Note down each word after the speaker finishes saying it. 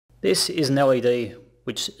This is an LED,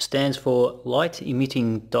 which stands for light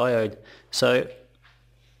emitting diode. So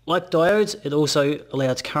like diodes, it also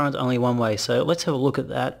allows current only one way. So let's have a look at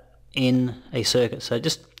that in a circuit. So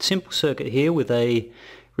just simple circuit here with a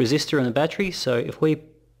resistor and a battery. So if we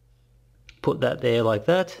put that there like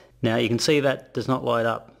that, now you can see that does not light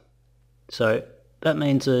up. So that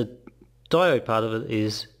means the diode part of it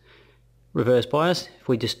is reverse biased. If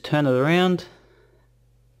we just turn it around,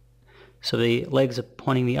 so the legs are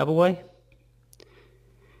pointing the other way,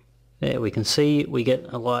 there we can see we get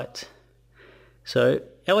a light. So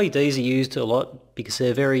LEDs are used a lot because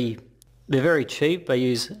they're very cheap, they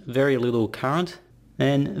use very little current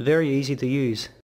and very easy to use.